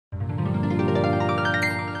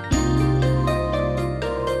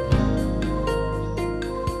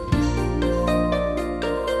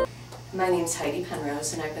My name's Heidi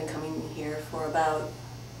Penrose, and I've been coming here for about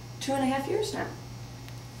 2.5 years now.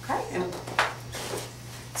 Okay.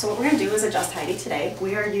 So what we're going to do is adjust Heidi today.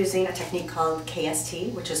 We are using a technique called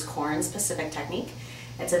KST, which is Corin specific technique.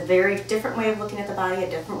 It's a very different way of looking at the body, a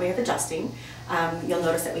different way of adjusting. You'll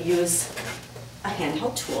notice that we use a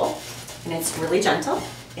handheld tool, and it's really gentle.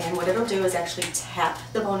 And what it'll do is actually tap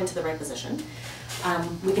the bone into the right position.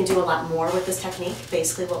 We can do a lot more with this technique.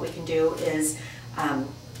 Basically what we can do is,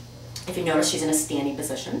 if you notice, she's in a standing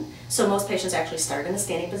position. So most patients actually start in a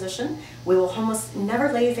standing position. We will almost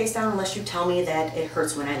never lay you face down unless you tell me that it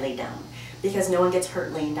hurts when I lay down, because no one gets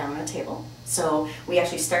hurt laying down on a table. So we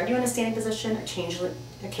actually start you in a standing position,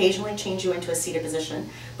 occasionally change you into a seated position.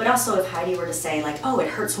 But also if Heidi were to say like, oh, it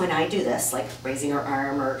hurts when I do this, like raising her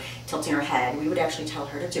arm or tilting her head, we would actually tell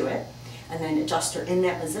her to do it and then adjust her in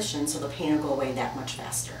that position so the pain will go away that much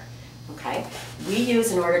faster. Okay? We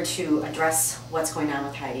use, in order to address what's going on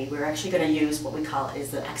with Heidi, we're actually going to use what we call is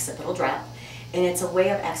the occipital drop, and it's a way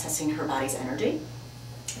of accessing her body's energy.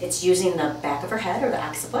 It's using the back of her head, or the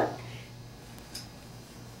occiput.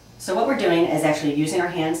 So what we're doing is actually using our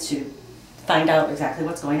hands to find out exactly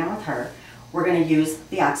what's going on with her. We're going to use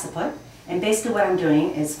the occiput, and basically what I'm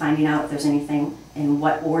doing is finding out if there's anything in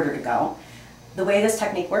what order to go. The way this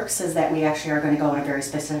technique works is that we actually are going to go in a very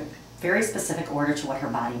specific order to what her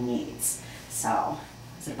body needs. So,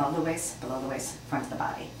 is it above the waist, below the waist, front of the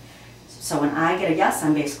body? So when I get a yes,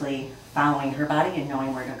 I'm basically following her body and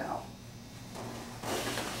knowing where to go.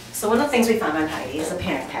 So one of the things we found on Heidi is a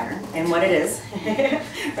panic pattern, and what it is,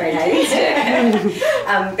 right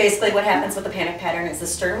Heidi? Basically what happens with the panic pattern is the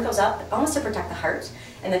sternum goes up almost to protect the heart,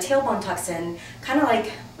 and the tailbone tucks in, kind of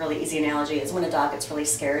like, really easy analogy is when a dog gets really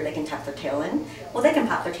scared, they can tuck their tail in. Well, they can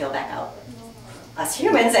pop their tail back out. Us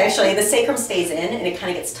humans, actually, the sacrum stays in and it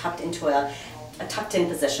kind of gets tucked into a tucked in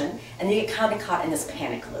position, and you get kind of caught in this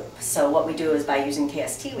panic loop. So what we do is by using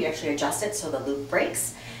KST, we actually adjust it so the loop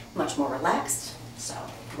breaks, much more relaxed. So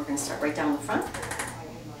we're going to start right down the front.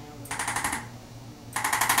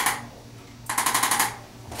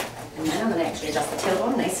 And then I'm going to actually adjust the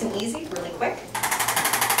tailbone nice and easy, really quick.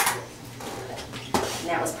 And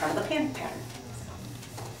that was part of the panic pattern.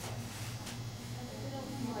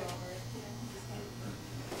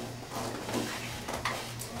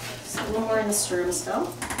 So a little more in the sternum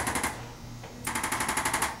still.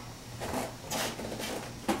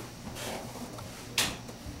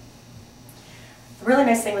 The really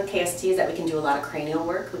nice thing with KST is that we can do a lot of cranial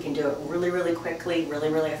work. We can do it really, really quickly, really,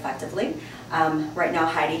 really effectively. Right now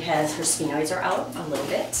Heidi has, her sphenoids are out a little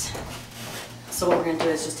bit. So what we're going to do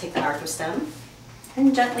is just take the arthrostem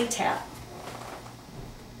and gently tap.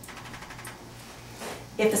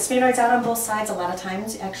 If the sphenoid's out on both sides, a lot of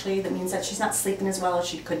times actually that means that she's not sleeping as well as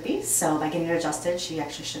she could be. So by getting it adjusted, she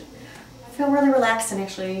actually should feel really relaxed and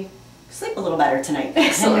actually sleep a little better tonight.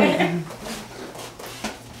 Excellent.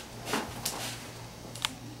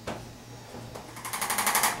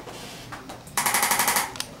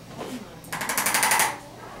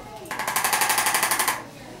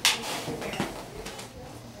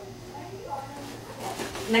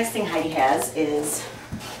 Next thing Heidi has is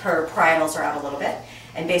her parietals are out a little bit,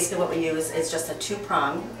 and basically what we use is just a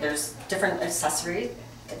 2-prong. There's different accessory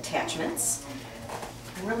attachments.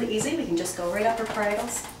 And really easy, we can just go right up her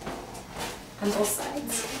parietals on both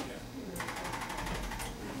sides.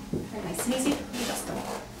 Very nice and easy to adjust them.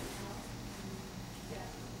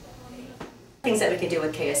 Things that we can do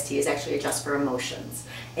with KST is actually adjust for emotions,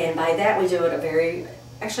 and by that we do it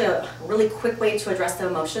actually a really quick way to address the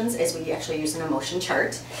emotions is we actually use an emotion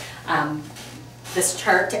chart. This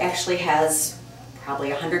chart actually has probably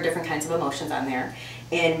 100 different kinds of emotions on there,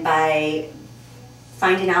 and by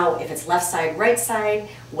finding out if it's left side, right side,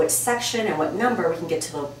 what section and what number, we can get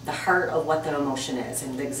to the heart of what the emotion is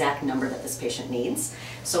and the exact number that this patient needs.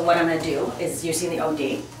 So what I'm going to do is using the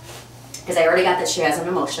OD, because I already got that she has an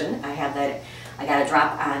emotion. I got a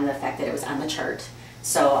drop on the fact that it was on the chart.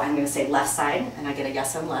 So I'm going to say left side, and I get a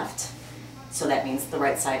yes on left. So that means the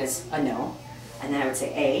right side is a no. And then I would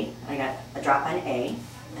say A, I got a drop on A,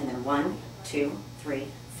 and then 1, 2, 3,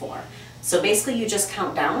 4. So basically you just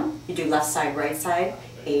count down, you do left side, right side,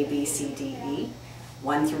 A, B, C, D, E,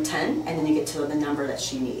 1 through 10, and then you get to the number that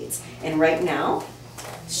she needs. And right now,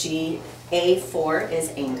 A4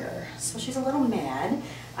 is anger. So she's a little mad.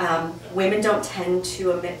 Women don't tend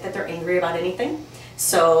to admit that they're angry about anything.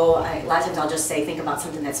 So a lot of times I'll just say, think about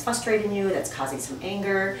something that's frustrating you, that's causing some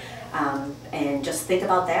anger, and just think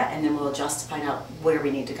about that, and then we'll adjust to find out where we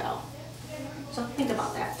need to go. So think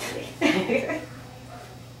about that.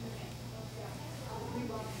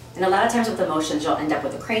 And a lot of times with emotions, you'll end up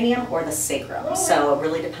with the cranium or the sacrum. So it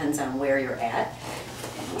really depends on where you're at.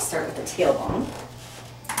 start with the tailbone.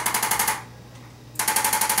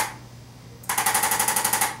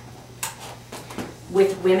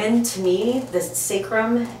 With women, to me, the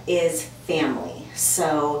sacrum is family.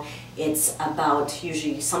 So it's about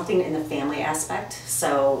usually something in the family aspect.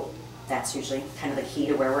 So that's usually kind of the key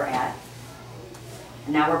to where we're at.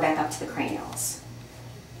 And now we're back up to the cranials.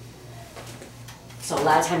 So a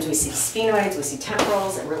lot of times we see sphenoids, we see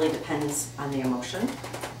temporals. It really depends on the emotion.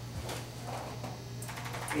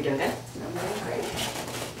 Are you doing good? I'm doing great.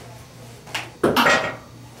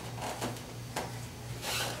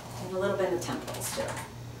 And a little bit in the temporals too.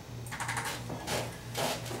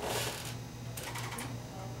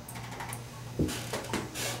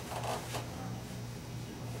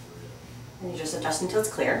 And you just adjust until it's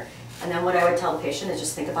clear. And then what I would tell the patient is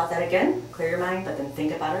just think about that again, clear your mind, but then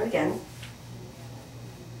think about it again.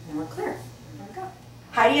 And we're clear. There we go.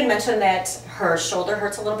 Heidi had mentioned that her shoulder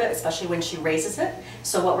hurts a little bit, especially when she raises it.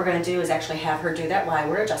 So what we're going to do is actually have her do that while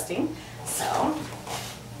we're adjusting. So,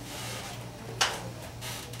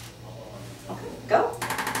 okay, go.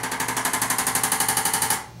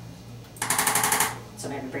 So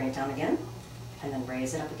maybe bring it down again, and then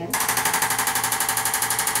raise it up again.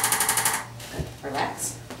 Good.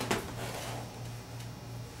 Relax.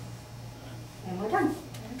 And we're done.